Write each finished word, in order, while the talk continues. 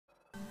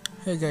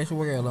Hey guys,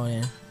 we're alone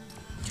in.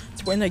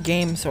 So we're in the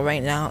game. So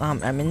right now,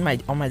 I'm on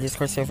my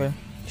Discord server,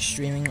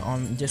 streaming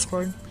on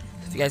Discord.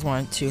 If you guys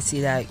want to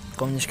see that,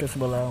 go in the description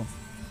below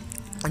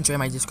and join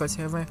my Discord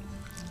server.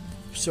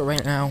 So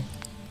right now,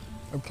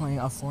 we're playing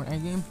a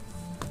Fortnite game.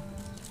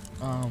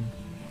 I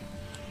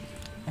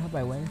hope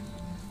I win.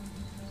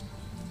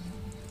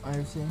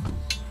 Honestly.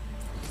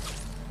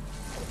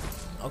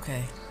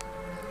 Okay.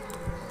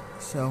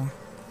 So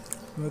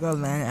we're gonna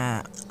land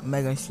at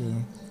Mega City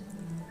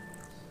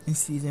in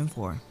season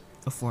 4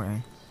 of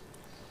Fortnite.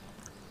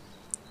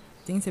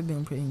 Things have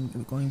been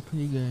going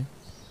pretty good.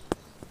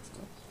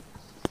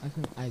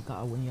 I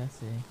got a win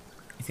yesterday.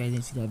 If you guys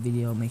didn't see that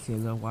video, make sure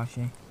you go watch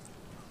it.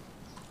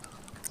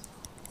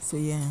 So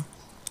yeah,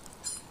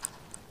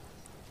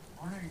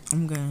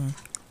 I'm gonna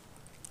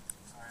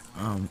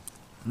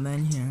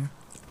land here.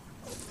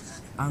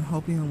 I'm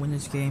hoping to win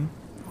this game.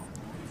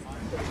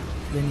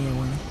 Then you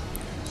win.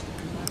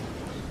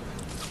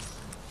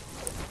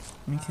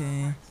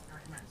 Okay.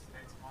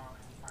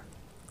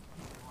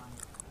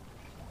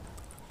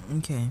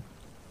 Okay.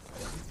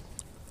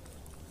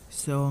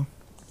 So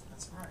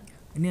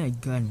I need a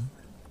gun.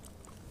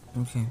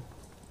 Okay.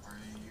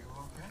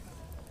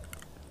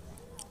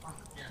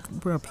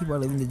 Bro, people are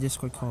leaving the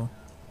Discord call.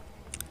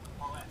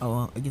 Oh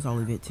well, I guess I'll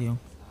leave it too.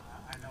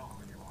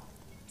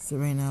 So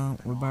right now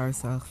we're by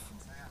ourselves.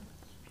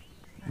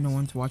 No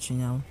one's watching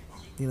now.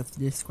 They left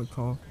the Discord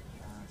call.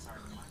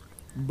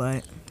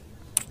 But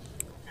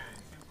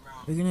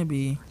we're gonna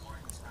be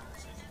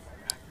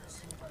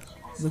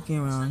looking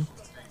around,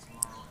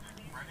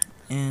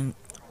 and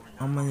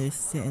I'm gonna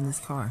just sit in this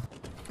car.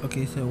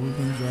 Okay, so we've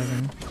been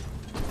driving.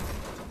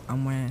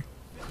 I'm gonna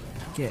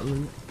get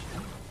loot.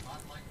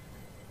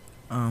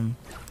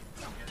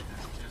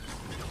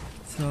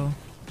 So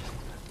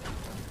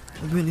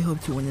I really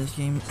hope to win this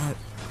game.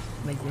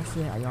 Like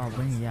yesterday, I got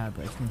winning, yeah,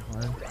 but it's been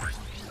hard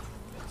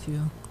to,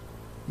 you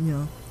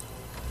know.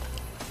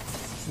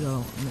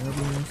 So I'm gonna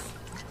do this.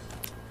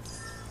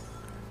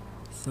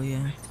 So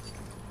yeah,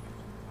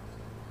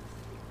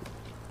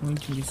 I'm going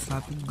to just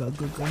slap it. Go.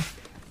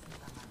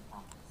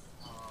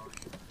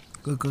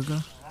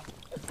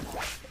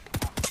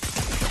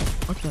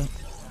 Okay.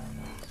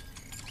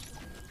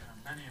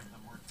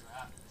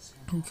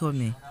 Who killed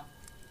me?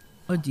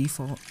 A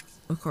default,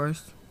 of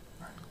course.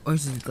 Or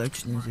is this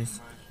glitch? Is this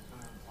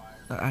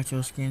an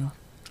actual skin?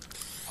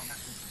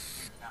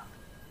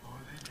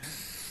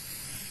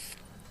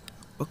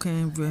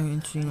 Okay, very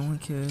interesting. No one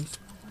cares.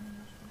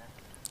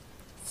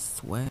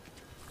 Sweat.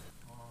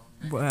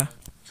 Bruh.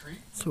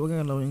 So we're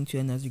gonna load into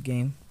another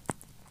game.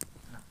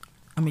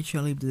 I'll make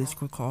sure I leave the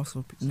Discord call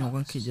so no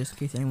one could, just in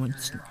case anyone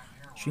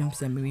streams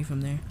send me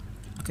from there.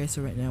 Okay,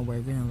 so right now we're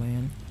gonna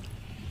land.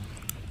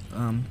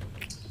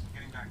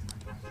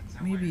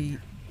 Maybe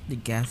the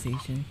gas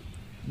station.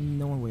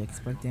 No one would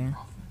expect there.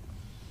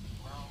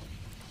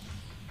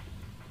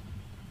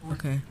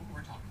 Okay.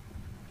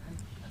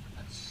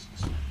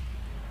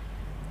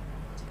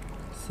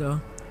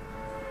 So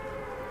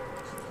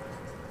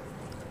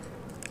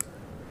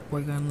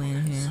we're gonna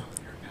land here.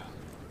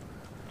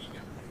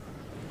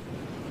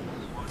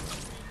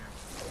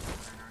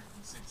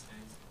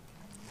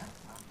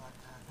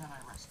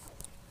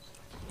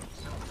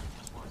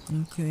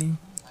 Okay.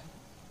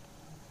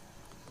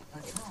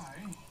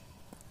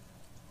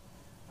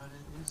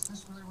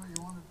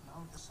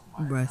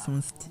 Bruh,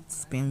 someone's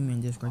spamming me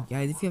on Discord.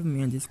 Guys, if you have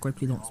me on Discord,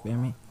 please don't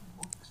spam me.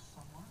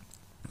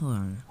 Hold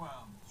on.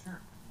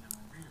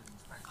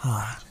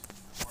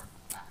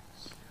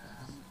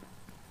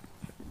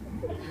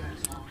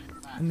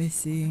 Let me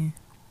see.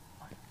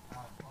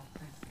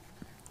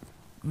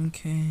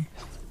 Okay.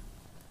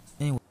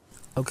 Anyway.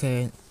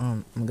 Okay,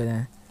 I'm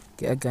gonna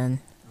get a gun.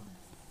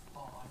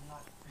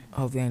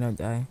 Hopefully I don't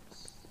die.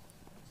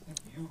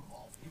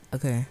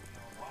 Okay.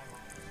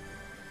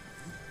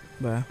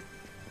 Bruh.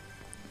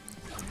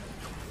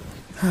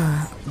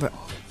 Bro,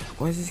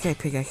 why is this guy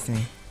pickaxing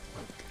me?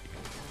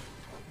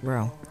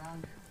 Bro.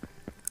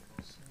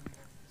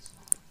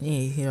 Yeah,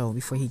 you know,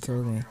 before he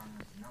killed me.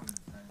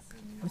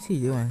 What's he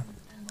doing?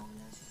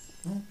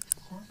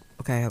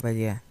 Okay, I have an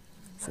idea.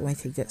 So I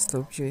take that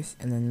slope juice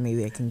and then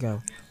maybe I can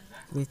go.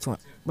 Which one?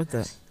 What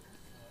the?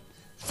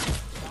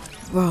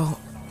 Bro.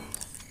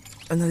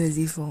 Another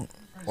default.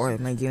 Or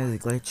my game is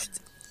glitched.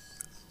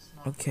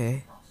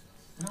 Okay.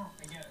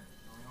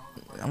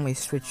 I'm gonna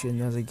switch to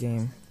another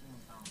game.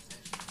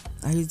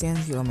 He's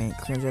dancing. Oh man,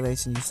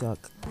 congratulations, you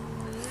suck.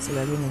 So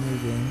that's in a new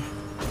game.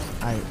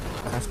 I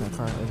crashed my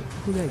car over.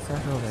 Who did I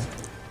crash over?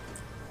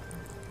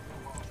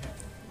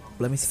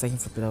 Let me see if I can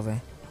flip it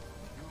over.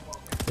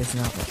 It's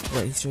not.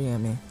 Wait, he's shooting at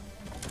me.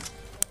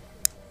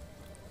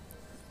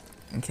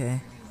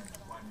 Okay.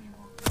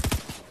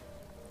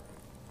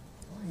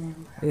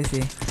 Where is he?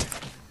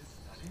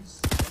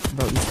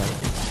 Bro, you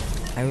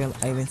suck.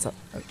 I even suck.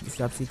 You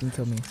stop so you can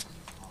kill me.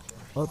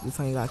 Oh, you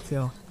finally got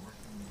killed.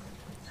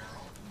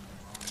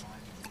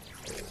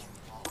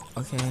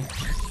 Okay.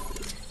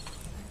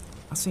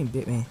 I seen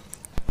bit me.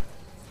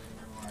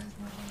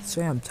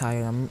 Sorry, I'm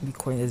tired. I'm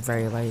recording this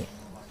very late.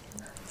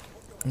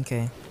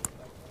 Okay.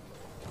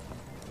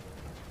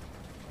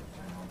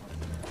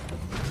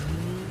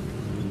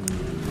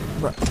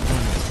 Bro,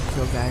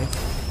 so guys,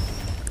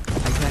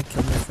 I gotta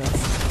kill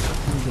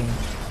myself in the game.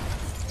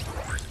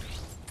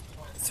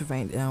 So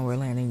right now we're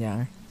landing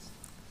down.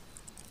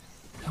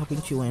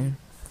 Hoping to win.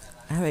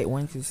 I hate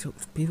winning because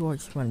people are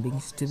keep on being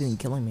stupid and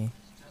killing me.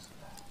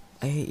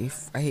 I hate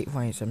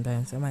Fortnite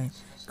sometimes. I might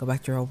go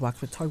back to Roblox,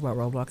 but talk about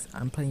Roblox.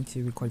 I'm planning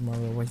to record more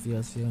Roblox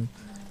videos soon,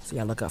 so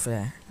yeah, look out for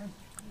that.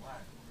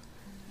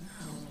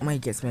 I might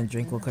get some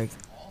drink real quick.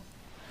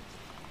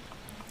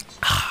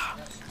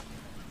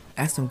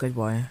 That's some good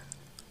boy.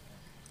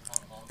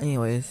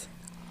 Anyways,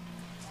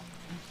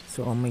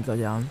 so I'm gonna go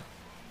down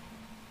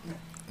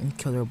and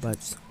kill their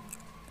butts.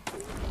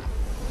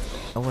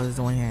 I was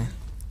the one here.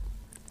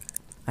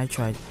 I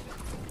tried.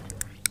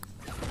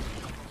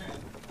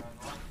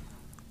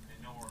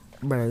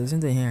 Bro, there's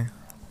something here.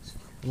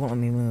 It won't let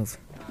me move.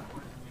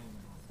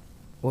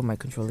 Oh, my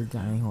controller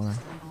dying. Hold on.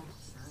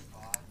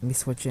 Let me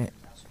switch it.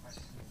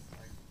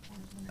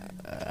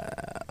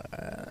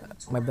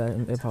 My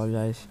bad. I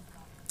apologize.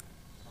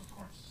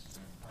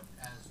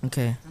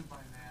 Okay.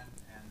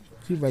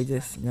 Can you write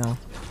this? No.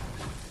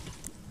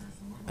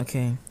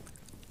 Okay.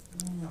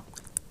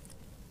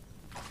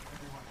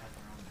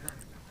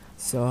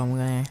 So I'm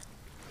gonna.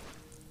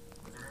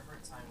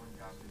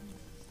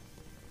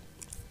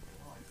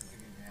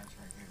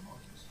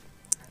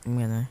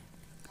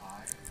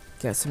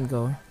 Get some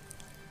gold.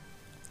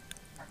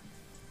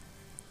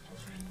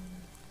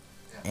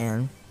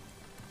 And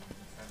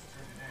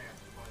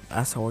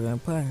that's how we're gonna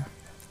play.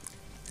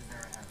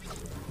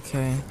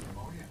 Okay.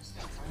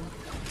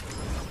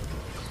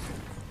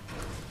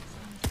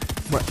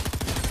 What?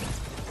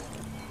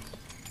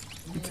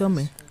 You killed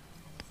me.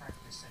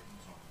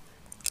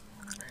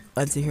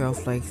 Let's see hero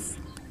flags.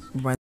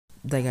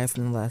 That guy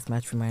from the last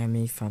match reminded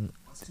me from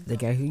the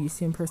guy who you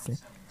see in person.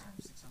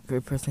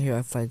 Very person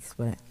hero flags,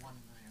 but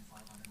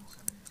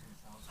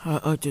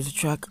oh, there's a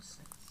truck.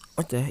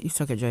 What the heck? You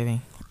suck at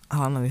driving. Oh,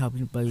 let me help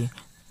you, buddy.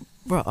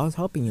 Bro, I was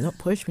helping you. Don't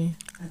push me.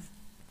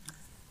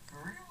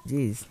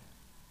 Jeez.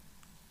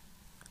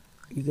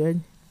 You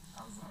good?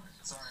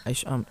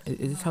 Is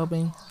this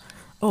helping?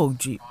 Oh,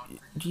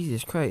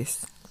 Jesus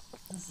Christ.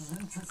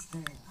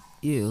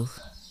 Ew.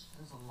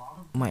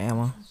 My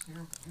ammo.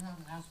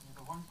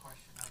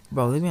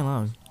 Bro, leave me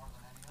alone.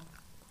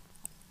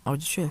 I was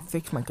just trying to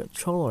fix my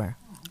controller.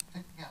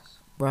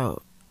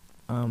 Bro,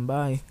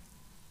 bye.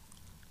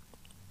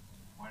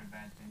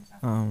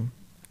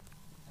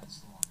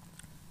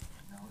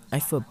 I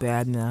feel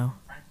bad now.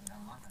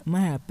 I'm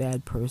a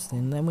bad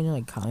person. Let me know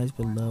in the comments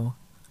below.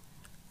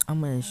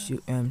 I'm gonna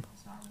shoot him.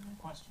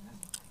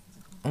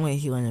 I'm gonna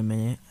heal in a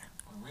minute.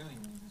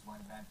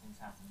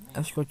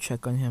 Let's go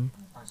check on him.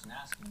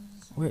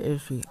 Where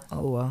is he?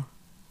 Oh well.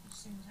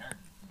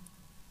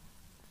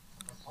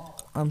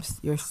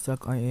 You're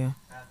stuck, aren't you?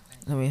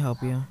 Let me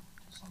help you.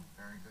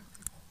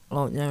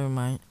 Oh, never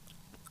mind.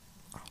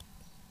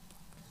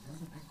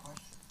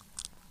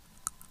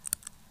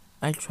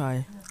 I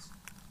tried.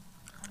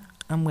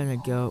 I'm gonna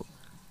go.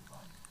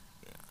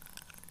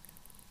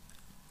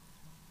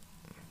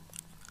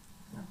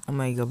 I'm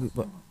gonna go.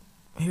 But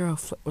hero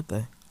what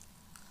the?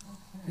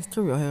 It's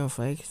still real hero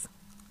flakes.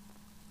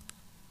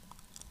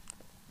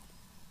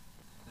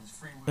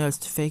 No, it's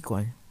the fake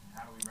one.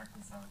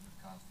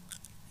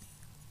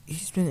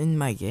 He's been in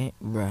my game,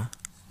 bruh.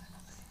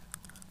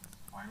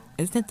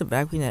 Isn't it the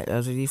back that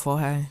other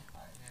default had?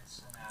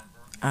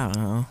 I don't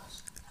know.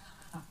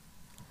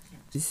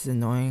 This is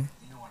annoying.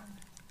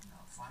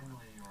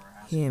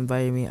 He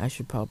invited me. I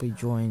should probably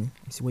join.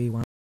 See what he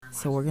wants.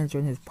 So we're gonna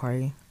join his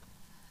party.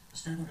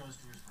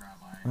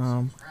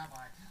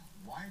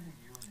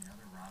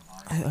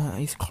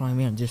 He's calling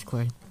me on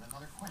Discord.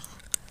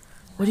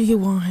 What do you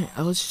want?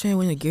 I was trying to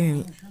win a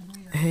game.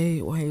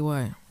 Hey, what?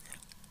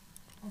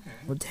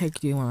 What the heck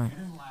do you want?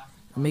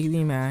 You're making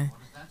me mad.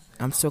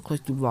 I'm so close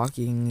to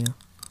blocking you.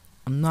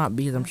 I'm not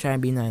because I'm trying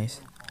to be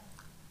nice.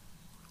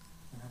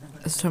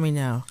 Just tell me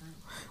now.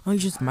 Why don't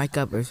you just mic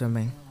up or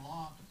something?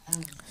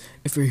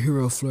 If your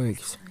hero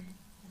flakes.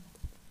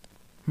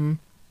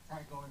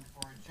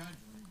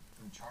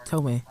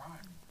 Tell me.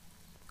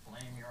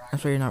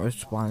 That's why you're not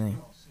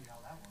responding.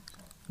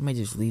 I might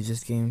just leave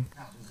this game.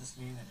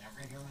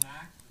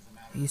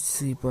 He's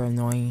super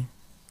annoying.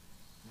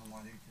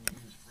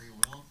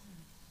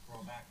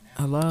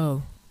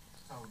 Hello?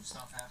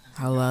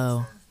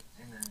 Hello?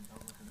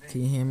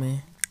 Can you hear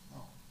me?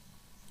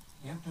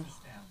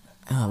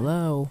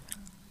 Hello?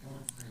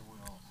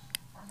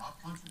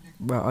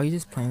 Bro, are you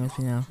just playing with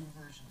me now?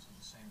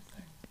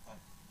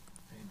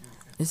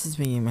 This is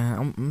me,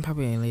 man. I'm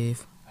probably gonna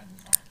leave.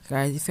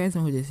 Guys, if you guys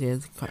know who this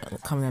is,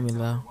 comment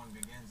down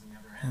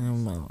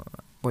below.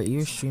 Wait,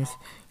 your streams,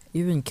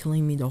 you've been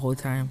killing me the whole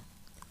time.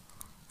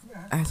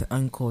 That's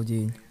uncool,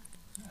 dude.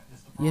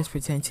 You just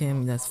pretend to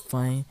him, that's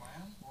fine.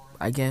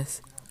 I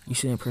guess you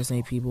shouldn't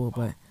impersonate people,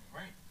 but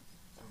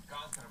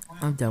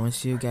I'm done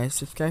with you guys.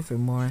 Subscribe for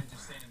more.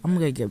 I'm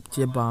gonna get to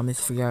the bottom and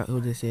figure out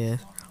who this is.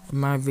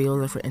 My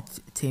videos are for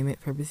entertainment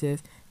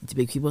purposes and to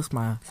make people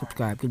smile.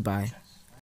 Subscribe. Goodbye.